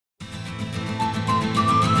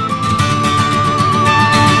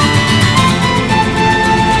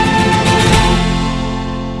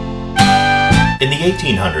In the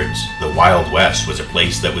 1800s, the Wild West was a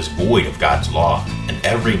place that was void of God's law, and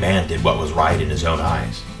every man did what was right in his own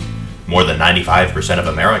eyes. More than 95% of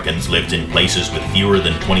Americans lived in places with fewer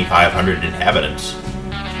than 2,500 inhabitants.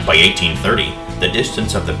 By 1830, the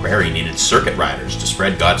distance of the prairie needed circuit riders to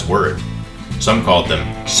spread God's word. Some called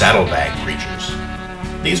them saddlebag preachers.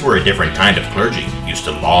 These were a different kind of clergy, used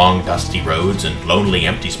to long, dusty roads and lonely,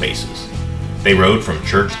 empty spaces. They rode from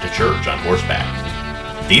church to church on horseback.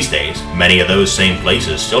 These days, many of those same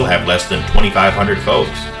places still have less than 2,500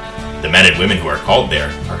 folks. The men and women who are called there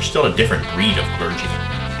are still a different breed of clergy.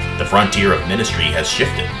 The frontier of ministry has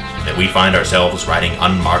shifted, and we find ourselves riding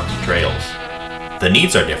unmarked trails. The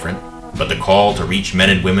needs are different, but the call to reach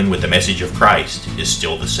men and women with the message of Christ is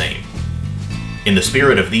still the same. In the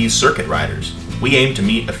spirit of these circuit riders, we aim to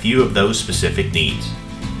meet a few of those specific needs.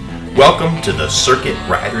 Welcome to the Circuit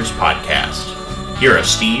Riders Podcast. Here are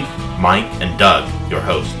Steve, Mike, and Doug, your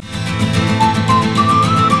hosts.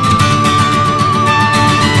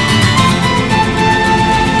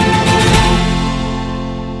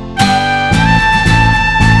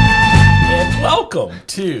 Welcome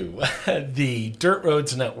to the Dirt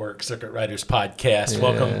Roads Network Circuit Riders Podcast. Yeah.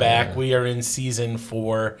 Welcome back. We are in season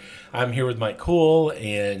 4. I'm here with Mike Cool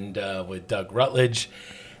and with Doug Rutledge.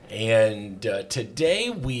 And today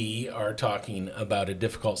we are talking about a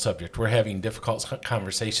difficult subject. We're having difficult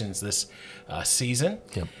conversations this season.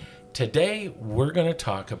 Yep. Today we're going to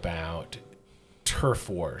talk about turf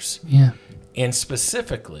wars. Yeah. And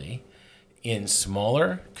specifically in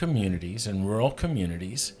smaller communities and rural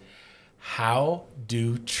communities, how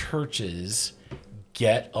do churches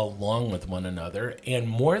get along with one another? And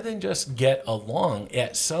more than just get along,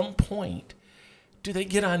 at some point, do they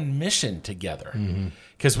get on mission together?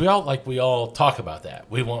 Because we all talk about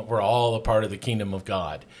that. We're all a part of the kingdom of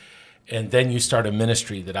God. And then you start a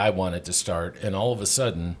ministry that I wanted to start, and all of a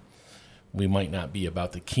sudden, we might not be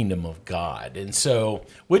about the kingdom of God. And so,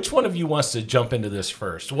 which one of you wants to jump into this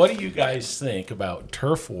first? What do you guys think about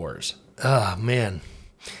turf wars? Oh, man.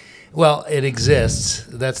 Well, it exists.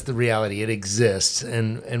 That's the reality. It exists,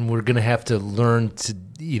 and we're going to have to learn to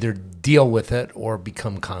either deal with it or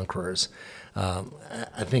become conquerors. I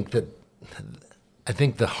think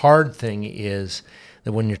the hard thing is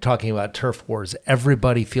that when you're talking about turf wars,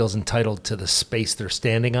 everybody feels entitled to the space they're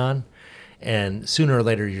standing on, and sooner or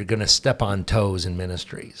later you're going to step on toes in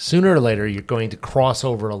ministry. Sooner or later you're going to cross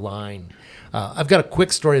over a line. I've got a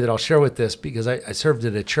quick story that I'll share with this because I served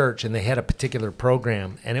at a church and they had a particular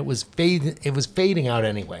program and it was fading out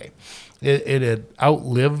anyway. It had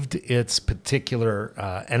outlived its particular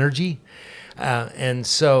energy. And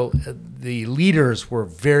so the leaders were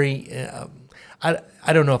very,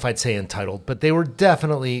 I don't know if I'd say entitled, but they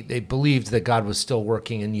believed that God was still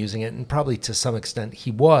working and using it, and probably to some extent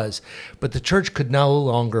he was, but the church could no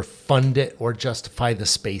longer fund it or justify the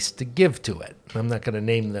space to give to it. I'm not going to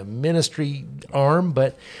name the ministry arm,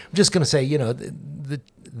 but I'm just going to say,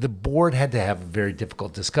 the board had to have a very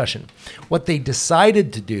difficult discussion. What they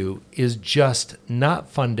decided to do is just not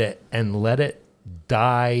fund it and let it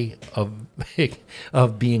die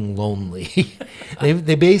of being lonely.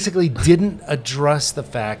 They basically didn't address the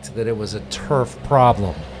fact that it was a turf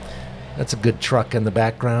problem. That's a good truck in the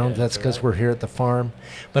background. That's because we're here at the farm.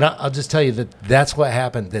 But I'll just tell you that's what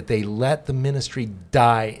happened, that they let the ministry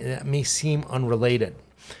die. It may seem unrelated,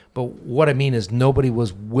 but what I mean is nobody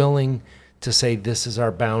was willing to say this is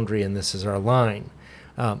our boundary and this is our line.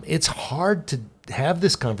 It's hard to have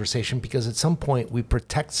this conversation because at some point we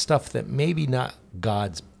protect stuff that maybe not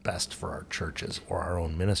God's best for our churches or our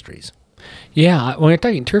own ministries. Yeah, when you're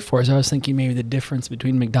talking turf wars, I was thinking maybe the difference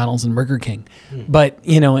between McDonald's and Burger King. But,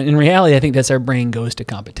 in reality, I think that's our brain goes to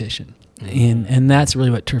competition. And that's really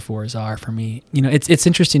what turf wars are for me. It's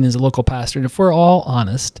interesting as a local pastor, and if we're all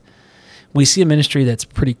honest, we see a ministry that's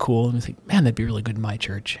pretty cool, and we think, man, that'd be really good in my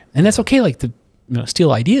church. And that's okay, to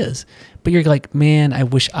steal ideas, but you're like, man, I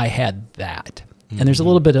wish I had that. And there's a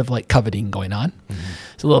little bit of coveting going on.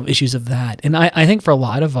 There's a little issues of that. And I think for a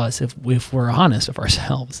lot of us, if we're honest with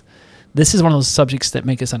ourselves, this is one of those subjects that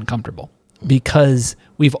make us uncomfortable because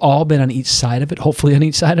we've all been on each side of it, hopefully on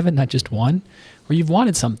each side of it, not just one, where you've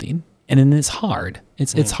wanted something and then it's hard.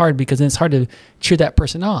 It's hard because then it's hard to cheer that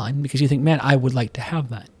person on because you think, man, I would like to have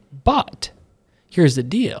that. But here's the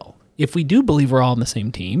deal. If we do believe we're all on the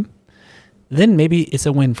same team, then maybe it's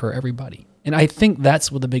a win for everybody. And I think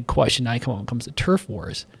that's what the big question I come up when it comes to turf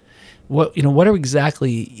wars. What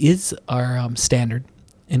exactly is our standard,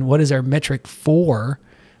 and what is our metric for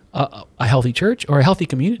a healthy church or a healthy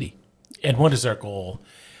community? And what is our goal?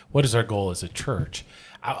 What is our goal as a church?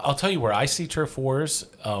 I'll tell you where I see turf wars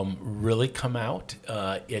really come out.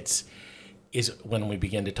 It's is when we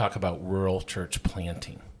begin to talk about rural church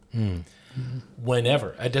planting.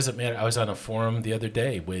 Whenever, it doesn't matter. I was on a forum the other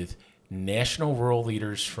day with national rural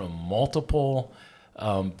leaders from multiple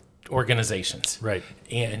organizations. Right.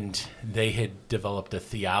 And they had developed a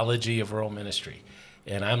theology of rural ministry.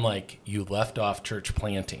 And I'm like, you left off church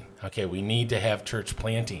planting. Okay, we need to have church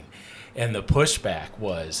planting. And the pushback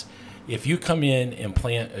was, if you come in and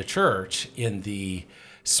plant a church in the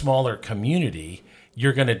smaller community,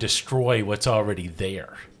 you're going to destroy what's already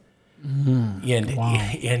there.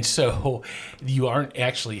 And so you aren't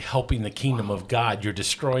actually helping the kingdom of God. You're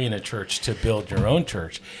destroying a church to build your own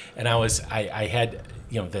church. And I had,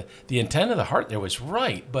 the intent of the heart there was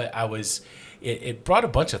right, but it brought a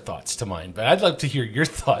bunch of thoughts to mind. But I'd love to hear your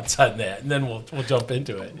thoughts on that, and then we'll jump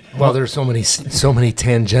into it. Well, there's so many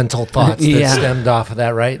tangential thoughts that stemmed off of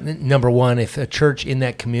that, right? Number one, if a church in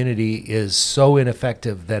that community is so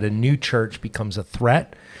ineffective that a new church becomes a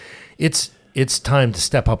threat, it's time to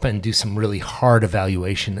step up and do some really hard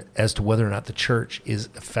evaluation as to whether or not the church is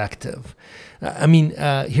effective. I mean,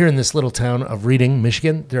 here in this little town of Reading,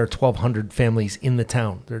 Michigan, there are 1,200 families in the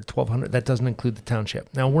town. There are 1,200. That doesn't include the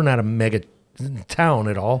township. Now, we're not a mega town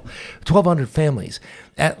at all. 1,200 families.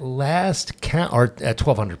 At last count, or at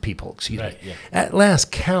 1,200 people, excuse me. Yeah. At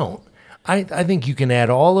last count, I think you can add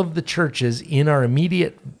all of the churches in our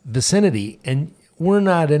immediate vicinity, and we're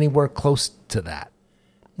not anywhere close to that.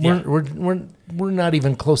 Yeah. We're not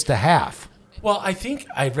even close to half. Well, I think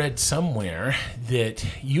I read somewhere that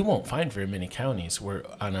you won't find very many counties where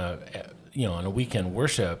on a weekend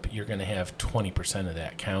worship you're going to have 20% of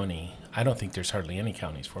that county. I don't think there's hardly any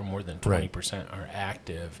counties where more than 20% are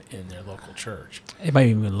active in their local church. It might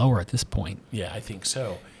be even lower at this point. Yeah, I think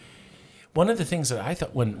so. One of the things that I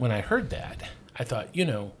thought when I heard that, I thought,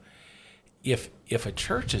 if a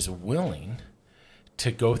church is willing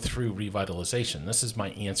to go through revitalization. This is my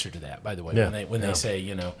answer to that, by the way. Yeah. When they say,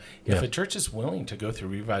 if a church is willing to go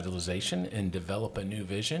through revitalization and develop a new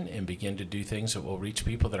vision and begin to do things that will reach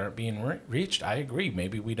people that aren't being reached, I agree.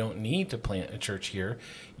 Maybe we don't need to plant a church here.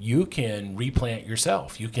 You can replant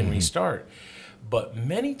yourself. You can restart. But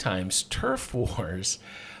many times, turf wars,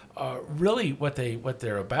 really what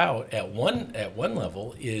they're about at one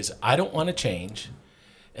level is, I don't want to change.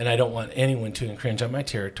 And I don't want anyone to infringe on my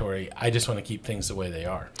territory. I just want to keep things the way they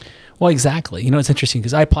are. Well, exactly. It's interesting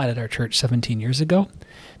because I applied at our church 17 years ago.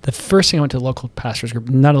 The first thing I went to the local pastors group,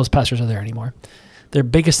 none of those pastors are there anymore. Their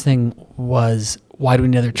biggest thing was, why do we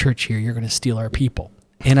need another church here? You're going to steal our people.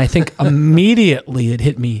 And I think immediately it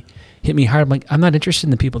hit me hard. I'm like, I'm not interested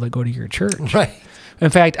in the people that go to your church. Right. In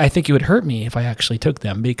fact, I think it would hurt me if I actually took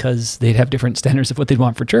them because they'd have different standards of what they'd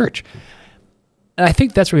want for church. And I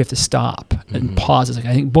think that's where we have to stop and pause. I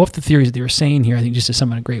think both the theories that they were saying here, I think just to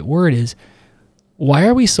sum up a great word is, why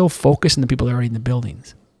are we so focused on the people that are already in the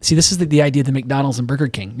buildings? See, this is the idea of the McDonald's and Burger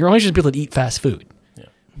King. You're only just people that eat fast food. Yeah.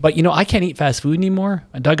 But, I can't eat fast food anymore.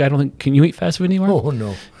 Doug, I don't think, can you eat fast food anymore? Oh,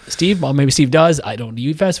 no. Steve, well, maybe Steve does. Do you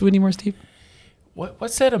eat fast food anymore, Steve?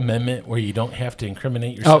 What's that amendment where you don't have to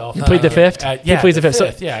incriminate yourself? Oh, plead the fifth? Yeah, pleads the fifth.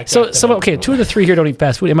 So, okay, 2 of the 3 here don't eat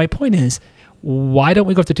fast food. And my point is, why don't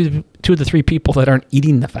we go after two of the 3 people that aren't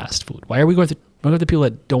eating the fast food? Why are we going to the people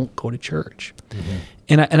that don't go to church? Mm-hmm.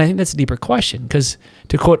 And I think that's a deeper question, because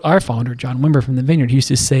to quote our founder, John Wimber from the Vineyard, he used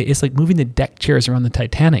to say, it's like moving the deck chairs around the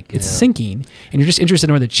Titanic. It's sinking, and you're just interested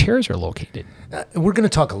in where the chairs are located. We're going to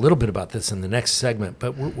talk a little bit about this in the next segment,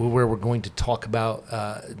 but where we're going to talk about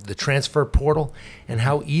the transfer portal and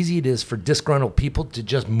how easy it is for disgruntled people to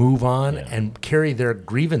just move on and carry their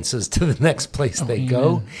grievances to the next place they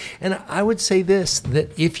go. And I would say this,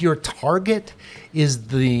 that if your target is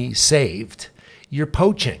the saved, you're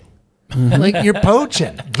poaching. Like, you're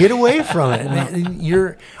poaching. Get away from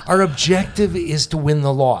it. Our objective is to win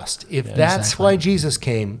the lost. If that's why Jesus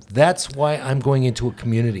came, that's why I'm going into a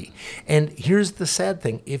community. And here's the sad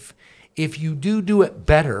thing. If you do it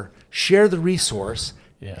better, share the resource.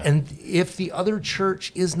 Yeah. And if the other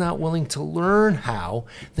church is not willing to learn how,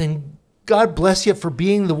 then God bless you for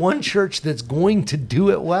being the one church that's going to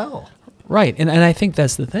do it well. Right. And I think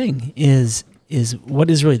that's the thing is what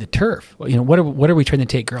is really the turf? What are we trying to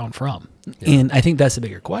take ground from? Yeah. And I think that's the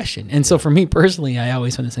bigger question. And so for me personally, I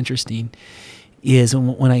always find this interesting is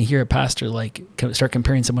when I hear a pastor start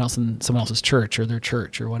comparing someone else in someone else's church or their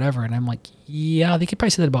church or whatever, and I'm like, yeah, they could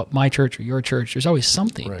probably say that about my church or your church. There's always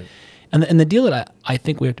something. Right. And the deal that I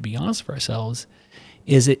think we have to be honest for ourselves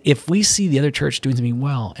is that if we see the other church doing something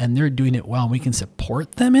well and they're doing it well and we can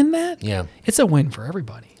support them in that, it's a win for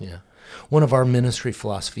everybody. Yeah. One of our ministry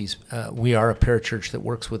philosophies, we are a parachurch that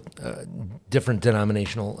works with different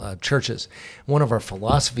denominational churches. One of our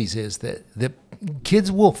philosophies is that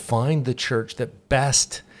kids will find the church that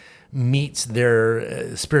best meets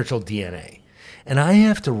their spiritual DNA. And I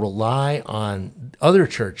have to rely on other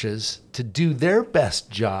churches to do their best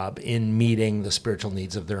job in meeting the spiritual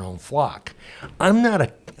needs of their own flock. I'm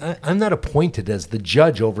not appointed as the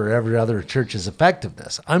judge over every other church's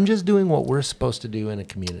effectiveness. I'm just doing what we're supposed to do in a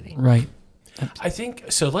community. Right. I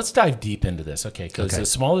think so. Let's dive deep into this, okay? Because the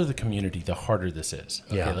smaller the community, the harder this is.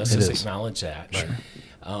 Okay, Yeah, let's it just is. acknowledge that. Sure.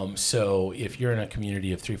 So if you're in a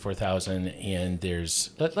community of 3,000-4,000, and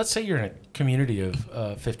there's let's say you're in a community of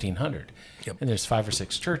 1,500, and there's 5 or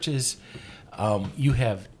 6 churches, you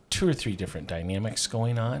have 2 or 3 different dynamics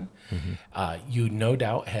going on. You no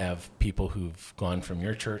doubt have people who've gone from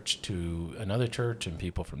your church to another church, and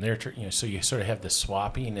people from their church. So you sort of have the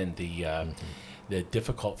swapping and the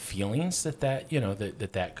difficult feelings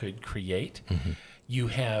that could create. You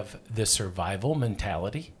have the survival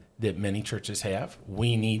mentality that many churches have.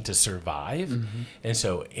 We need to survive. And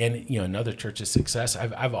so, another church's success,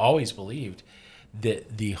 I've always believed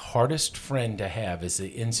that the hardest friend to have is the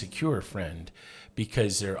insecure friend,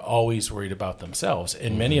 because they're always worried about themselves.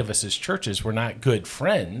 And many of us as churches, we're not good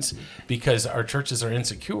friends because our churches are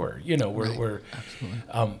insecure.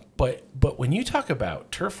 But when you talk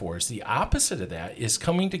about turf wars, the opposite of that is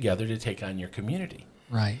coming together to take on your community.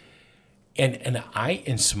 Right. And I,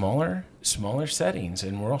 in smaller settings,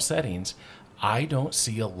 in rural settings, I don't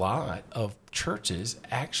see a lot of churches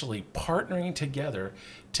actually partnering together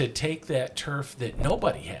to take that turf that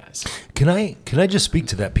nobody has. Can I just speak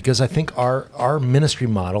to that? Because I think our ministry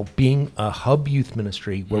model, being a hub youth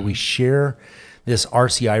ministry where we share this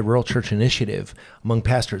RCI, Rural Church Initiative, among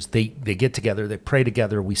pastors, they get together, they pray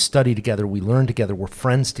together, we study together, we learn together, we're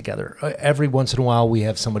friends together. Every once in a while we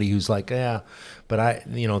have somebody who's like, yeah, but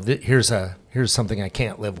here's something I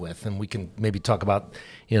can't live with, and we can maybe talk about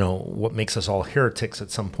what makes us all heretics at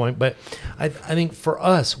some point. But I think for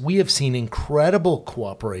us, we have seen incredible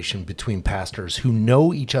cooperation between pastors who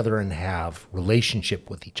know each other and have relationship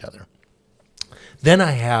with each other. Then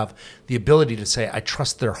I have the ability to say, I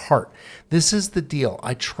trust their heart. This is the deal.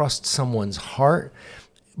 I trust someone's heart,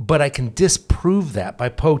 but I can disprove that by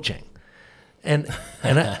poaching. And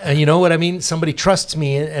you know what I mean? Somebody trusts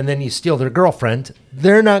me, and then you steal their girlfriend.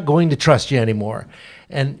 They're not going to trust you anymore.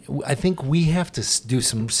 And I think we have to do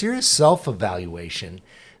some serious self-evaluation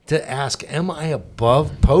to ask, am I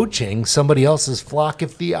above poaching somebody else's flock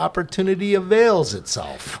if the opportunity avails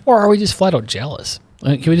itself? Or are we just flat out jealous?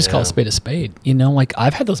 Can we just call a spade a spade?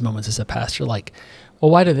 I've had those moments as a pastor, like, well,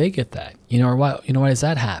 why do they get that? Or why does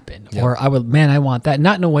that happen? Yep. Or I want that.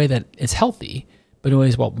 Not in a way that it's healthy, but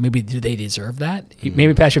always, well, maybe do they deserve that? Mm-hmm.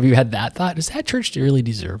 Maybe, Pastor, if you had that thought, does that church really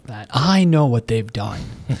deserve that? I know what they've done.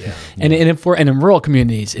 Yeah. And in rural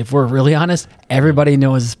communities, if we're really honest, everybody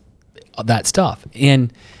knows that stuff.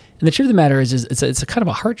 And the truth of the matter is it's a kind of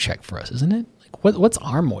a heart check for us, isn't it? Like, what's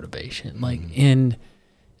our motivation? Like, And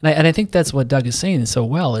I think that's what Doug is saying so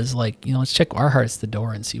well is like, let's check our hearts at the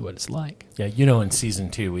door and see what it's like. Yeah, in season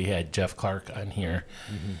 2, we had Jeff Clark on here,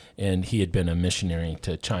 and he had been a missionary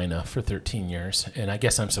to China for 13 years. And I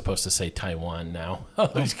guess I'm supposed to say Taiwan now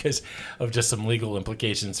because of just some legal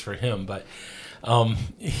implications for him. But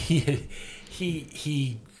he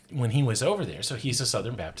when he was over there, so he's a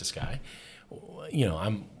Southern Baptist guy.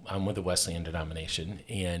 I'm with the Wesleyan denomination,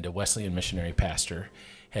 and a Wesleyan missionary pastor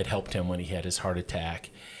had helped him when he had his heart attack.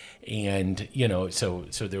 And, so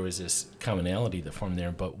there was this commonality that formed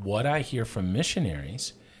there. But what I hear from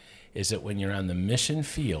missionaries is that when you're on the mission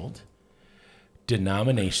field,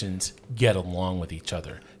 denominations get along with each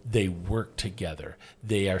other. They work together.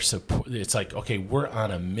 They are it's like, okay, we're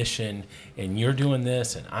on a mission, and you're doing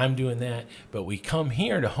this, and I'm doing that. But we come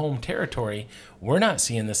here to home territory. We're not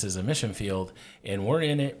seeing this as a mission field, and we're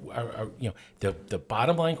in it. The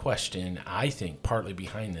bottom line question, I think, partly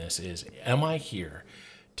behind this is, am I here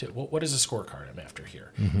to what is the scorecard I'm after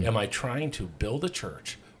here? Mm-hmm. Am I trying to build a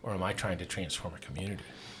church, or am I trying to transform a community?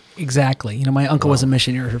 Exactly. My uncle was a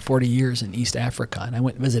missionary for 40 years in East Africa, and I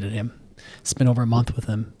went and visited him, spent over a month with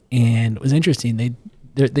him, and it was interesting.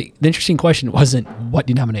 The interesting question wasn't what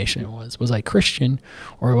denomination it was. Was I Christian,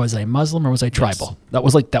 or was I Muslim, or was I tribal?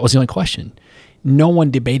 Yes. That was the only question. No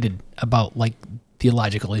one debated about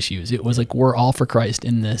theological issues. It was like, we're all for Christ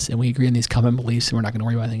in this, and we agree on these common beliefs, and we're not going to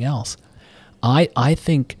worry about anything else. I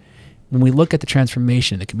think when we look at the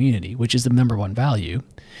transformation of the community, which is the number one value,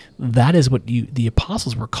 that is what the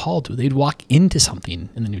apostles were called to. They'd walk into something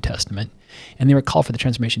in the New Testament, and they were called for the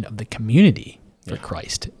transformation of the community for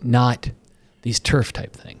Christ, not these turf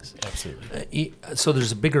type things. Absolutely. So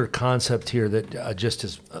there's a bigger concept here that just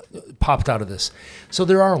has popped out of this. So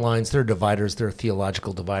there are lines, there are dividers, there are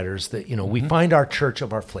theological dividers that, we find our church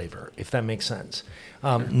of our flavor, if that makes sense.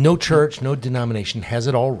 No church, no denomination has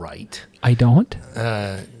it all right. I don't.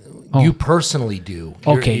 You personally do.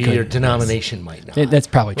 Okay, good. Your denomination might not. That's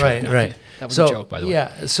probably true. Right. That was a joke, by the way.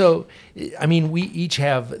 Yeah. So, I mean, we each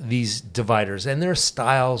have these dividers, and there are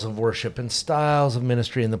styles of worship and styles of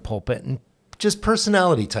ministry in the pulpit, and just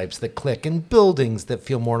personality types that click, and buildings that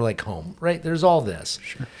feel more like home. Right? There's all this.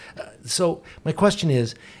 Sure. So my question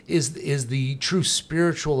is the true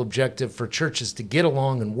spiritual objective for churches to get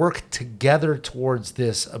along and work together towards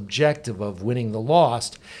this objective of winning the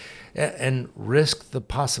lost, and risk the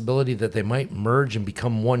possibility that they might merge and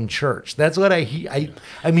become one church? That's what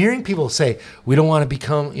I'm hearing people say. We don't want to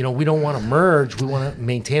become, we don't want to merge. We want to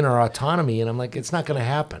maintain our autonomy. And I'm like, it's not going to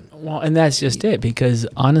happen. Well, and that's just it, because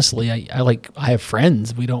honestly, I have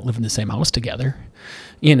friends. We don't live in the same house together.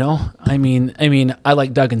 I mean, I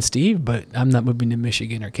like Doug and Steve, but I'm not moving to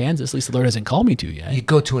Michigan or Kansas. At least the Lord hasn't called me to yet. You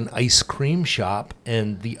go to an ice cream shop,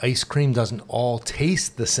 and the ice cream doesn't all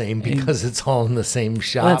taste the same because it's all in the same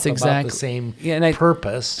shop. Well, that's exactly about the same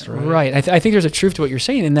purpose. Right. I think there's a truth to what you're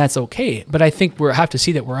saying, and that's okay. But I think we have to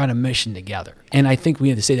see that we're on a mission together, and I think we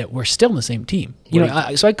have to say that we're still in the same team.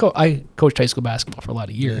 I coached high school basketball for a lot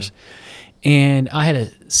of years, and I had a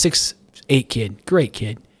 6'8" kid, great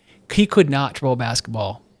kid. He could not dribble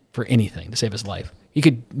basketball for anything to save his life. He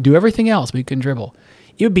could do everything else, but he couldn't dribble.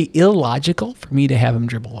 It would be illogical for me to have him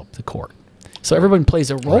dribble up the court. So everyone plays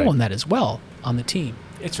a role in that as well on the team.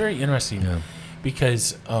 It's very interesting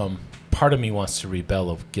because part of me wants to rebel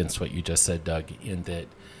against what you just said, Doug, in that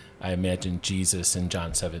I imagine Jesus in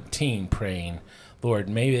John 17 praying, Lord,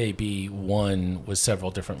 may they be one with several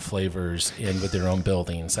different flavors and with their own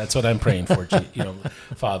buildings. That's what I'm praying for,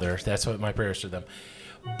 Father. That's what my prayers to them.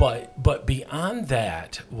 But beyond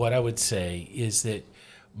that, what I would say is that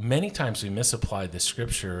many times we misapply the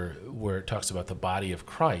scripture where it talks about the body of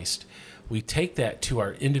Christ. We take that to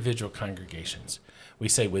our individual congregations. We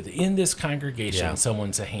say within this congregation,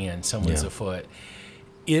 someone's a hand, someone's a foot.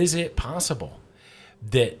 Is it possible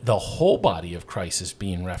that the whole body of Christ is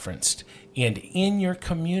being referenced, and in your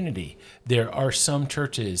community there are some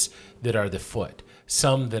churches that are the foot,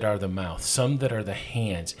 some that are the mouth, some that are the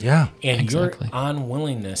hands. Yeah, and exactly. your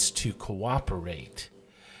unwillingness to cooperate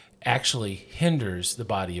actually hinders the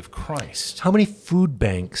body of Christ. How many food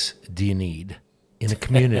banks do you need in a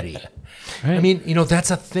community? Right. I mean,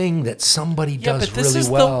 that's a thing that somebody does but this really is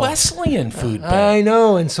well. the Wesleyan food bank. I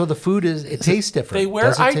know, and so the food it tastes different. They wear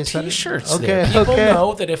Does it taste better? T-shirts there. People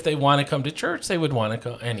know that if they want to come to church, they would want to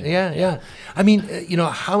go anyway. Yeah. I mean,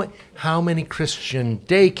 how many Christian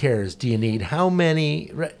daycares do you need? How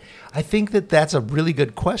many? I think that's a really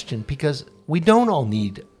good question, because we don't all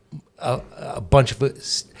need a bunch of.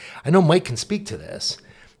 I know Mike can speak to this.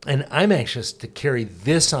 And I'm anxious to carry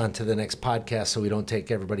this on to the next podcast so we don't take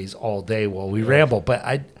everybody's all day while we ramble. But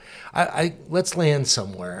I let's land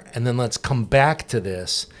somewhere, and then let's come back to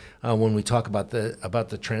this when we talk about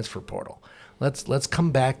the transfer portal. Let's come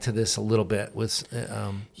back to this a little bit with.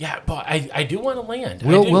 But I do want to land.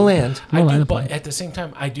 We'll land. But at the same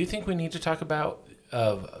time, I do think we need to talk about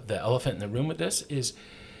the elephant in the room with this is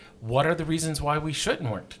what are the reasons why we shouldn't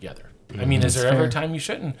work together. I mean, is there ever a time you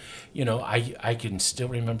shouldn't? I can still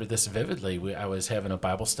remember this vividly. I was having a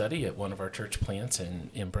Bible study at one of our church plants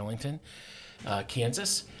in Burlington,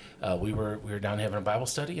 Kansas. We were down having a Bible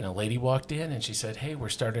study, and a lady walked in, and she said, "Hey, we're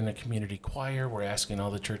starting a community choir. We're asking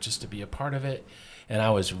all the churches to be a part of it." And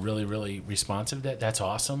I was really, really responsive to that. That's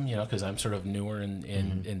awesome, because I'm sort of newer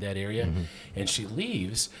in that area. Mm-hmm. And she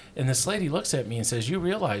leaves, and this lady looks at me and says, "You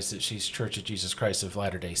realize that she's Church of Jesus Christ of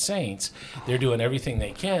Latter-day Saints. They're doing everything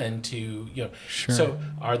they can to, Sure. So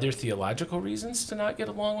are there theological reasons to not get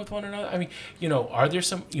along with one another? I mean, are there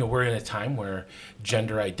some, we're in a time where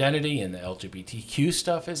gender identity and the LGBTQ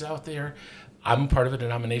stuff is out there. I'm part of a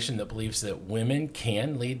denomination that believes that women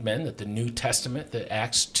can lead men, that the New Testament, that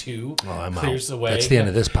Acts 2 clears the way. That's the end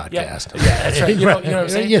of this podcast. Yeah, that's right. You know what I'm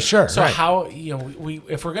saying? Yeah, sure. So right. how,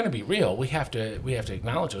 if we're going to be real, we have to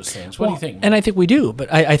acknowledge those things. What do you think? And I think we do,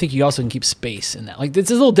 but I think you also can keep space in that. Like,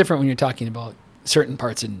 it's a little different when you're talking about certain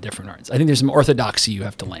parts in different arts. I think there's some orthodoxy you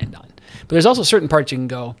have to land on. But there's also certain parts you can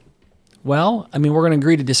go, well, I mean, we're going to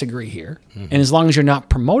agree to disagree here. Mm-hmm. And as long as you're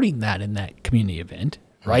not promoting that in that community event,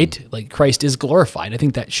 right? Mm-hmm. Like Christ is glorified. I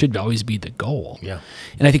think that should always be the goal. Yeah.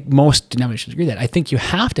 And I think most denominations agree that. I think you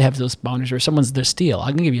have to have those boundaries where someone's their steal.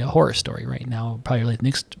 I can give you a horror story right now, probably like the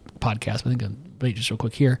next podcast, but I think I'll wait just real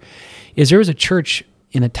quick here. There was a church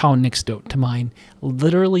in a town next to mine,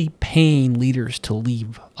 literally paying leaders to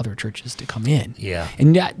leave other churches to come in. Yeah.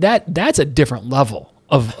 And that's a different level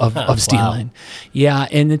of stealing. Yeah,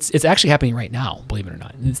 and it's actually happening right now, believe it or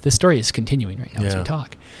not. The story is continuing right now as we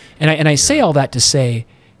talk. And I say all that to say,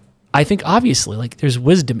 I think obviously like there's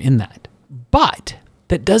wisdom in that, but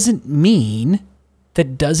that doesn't mean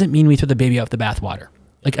we throw the baby out with the bathwater.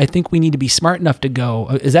 Like, I think we need to be smart enough to go.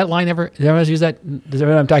 Is that line ever? Did everyone use that? Is that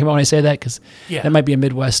what I'm talking about when I say that? Because that might be a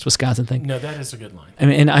Midwest Wisconsin thing. No, that is a good line. I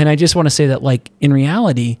mean, and I just want to say that, like, in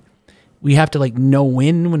reality, we have to like know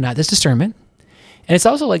when not. There's discernment, and it's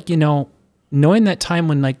also like, you know, knowing that time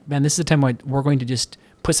when, like, man, this is the time when we're going to just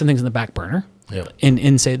put some things in the back burner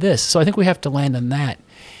and say this. So I think we have to land on that.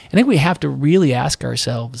 I think we have to really ask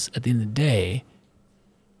ourselves at the end of the day,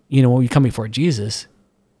 you know, when we come before Jesus,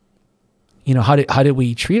 you know, how did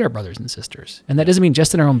we treat our brothers and sisters? And that doesn't mean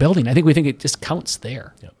just in our own building. I think we think it just counts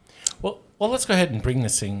there. Yeah. Well, let's go ahead and bring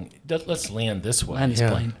this thing. Let's land this way. Land this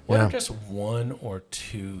plane. What are just one or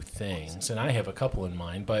two things? And I have a couple in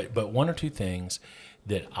mind, but one or two things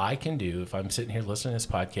that I can do if I'm sitting here listening to this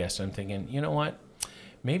podcast. I'm thinking, you know what?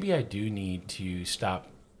 Maybe I do need to stop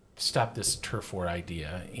this turf war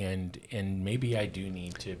idea, and maybe I do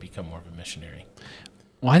need to become more of a missionary.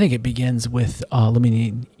 Well, I think it begins with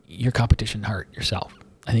eliminating your competition heart yourself.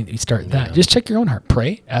 I think you start that. Just check your own heart.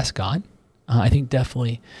 Pray. Ask God. I think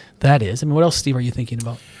definitely that is. I mean, what else, Steve, are you thinking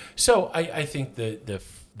about? So I think the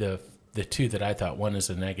two that I thought, one is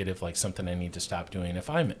a negative, like something I need to stop doing. If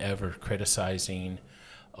I'm ever criticizing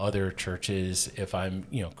other churches, if I'm,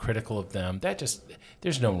 you know, critical of them, that just,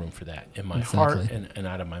 there's no room for that in my heart and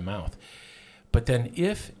out of my mouth. But then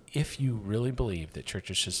if you really believe that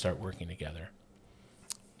churches should start working together,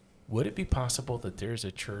 would it be possible that there's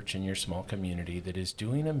a church in your small community that is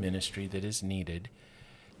doing a ministry that is needed?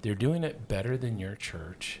 They're doing it better than your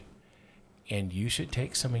church, and you should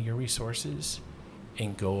take some of your resources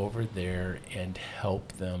and go over there and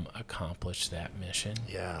help them accomplish that mission.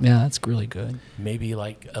 Yeah, that's really good. Maybe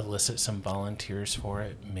like elicit some volunteers for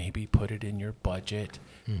it. Maybe put it in your budget.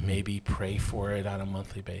 Mm-hmm. Maybe pray for it on a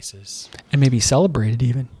monthly basis. And maybe celebrate it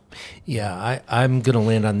even. Yeah, I'm going to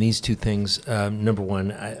land on these two things. Number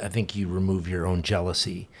one, I think you remove your own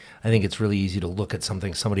jealousy. I think it's really easy to look at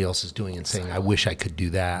something somebody else is doing and saying, I wish I could do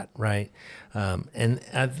that, right? And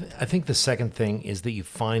I think the second thing is that you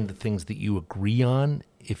find the things that you agree on.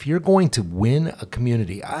 If you're going to win a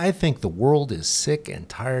community, I think the world is sick and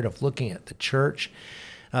tired of looking at the church.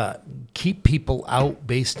 Keep people out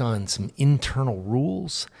based on some internal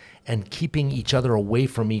rules and keeping each other away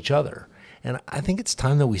from each other. And I think it's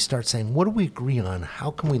time that we start saying, what do we agree on? How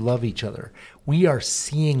can we love each other? We are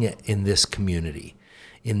seeing it in this community.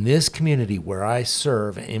 In this community where I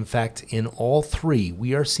serve, in fact, in all three,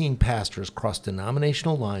 we are seeing pastors cross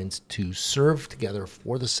denominational lines to serve together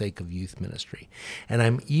for the sake of youth ministry. And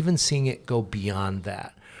I'm even seeing it go beyond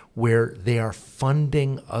that, where they are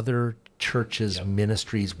funding other churches'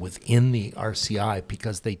 ministries within the RCI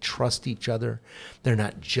because they trust each other. They're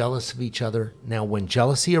not jealous of each other. Now, when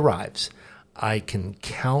jealousy arrives, I can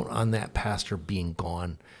count on that pastor being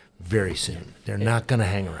gone very soon. They're not going to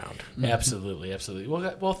hang around. Absolutely.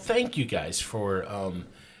 Well, thank you guys for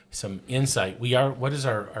some insight. What does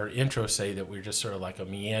our intro say, that we're just sort of like a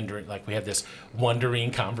meandering, like we have this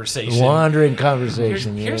wandering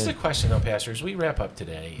conversation? Here's the question, though, Pastor, as we wrap up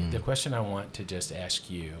today. The question I want to just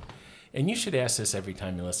ask you, and you should ask this every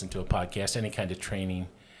time you listen to a podcast, any kind of training,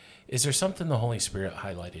 is there something the Holy Spirit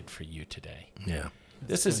highlighted for you today? Yeah.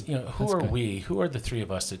 This is, who are the three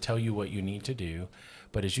of us to tell you what you need to do?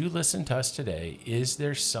 But as you listen to us today, is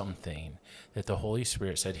there something that the Holy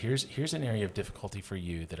Spirit said, here's an area of difficulty for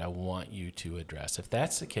you that I want you to address? If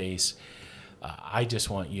that's the case, I just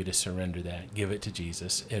want you to surrender that, give it to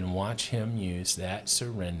Jesus, and watch him use that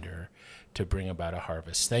surrender to bring about a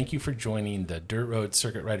harvest. Thank you for joining the Dirt Road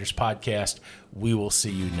Circuit Riders podcast. We will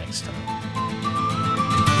see you next time.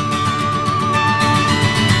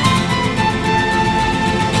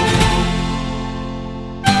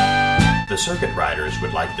 The Circuit Riders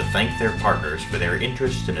would like to thank their partners for their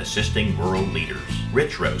interest in assisting rural leaders.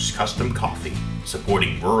 Rich Roast Custom Coffee,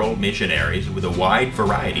 supporting rural missionaries with a wide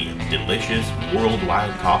variety of delicious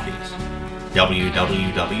worldwide coffees.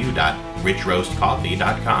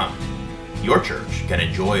 www.richroastcoffee.com. Your church can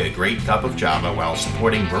enjoy a great cup of Java while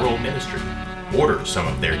supporting rural ministry. Order some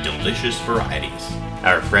of their delicious varieties.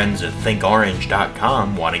 Our friends at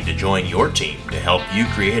ThinkOrange.com wanting to join your team to help you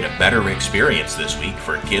create a better experience this week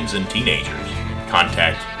for kids and teenagers.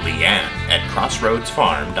 Contact Leanne at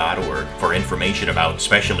crossroadsfarm.org for information about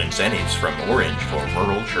special incentives from Orange for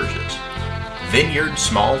rural churches. Vineyard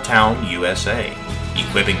Small Town USA.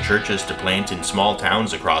 equipping churches to plant in small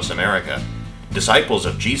towns across America. Disciples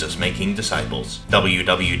of Jesus making disciples.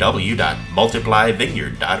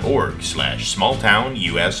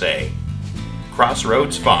 www.multiplyvineyard.org/smalltownusa.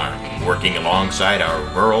 Crossroads Farm, working alongside our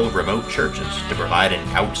rural remote churches to provide an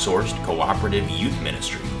outsourced cooperative youth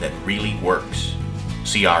ministry that really works.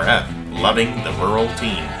 CRF, loving the rural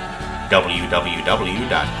teen.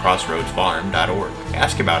 www.crossroadsfarm.org.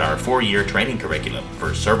 Ask about our 4-year training curriculum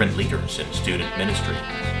for servant leaders in student ministry.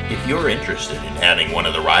 If you're interested in having one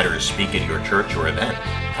of the riders speak at your church or event,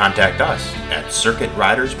 contact us at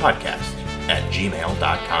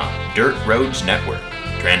circuitriderspodcast@gmail.com. Dirt Roads Network,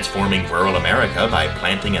 transforming rural America by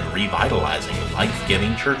planting and revitalizing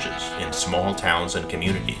life-giving churches in small towns and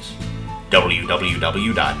communities.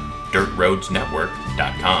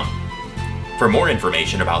 www.dirtroadsnetwork.com. For more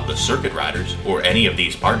information about the Circuit Riders or any of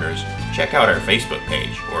these partners, check out our Facebook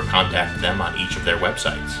page or contact them on each of their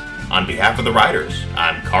websites. On behalf of the Riders,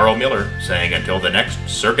 I'm Carl Miller saying until the next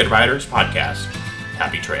Circuit Riders podcast,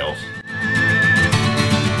 happy trails.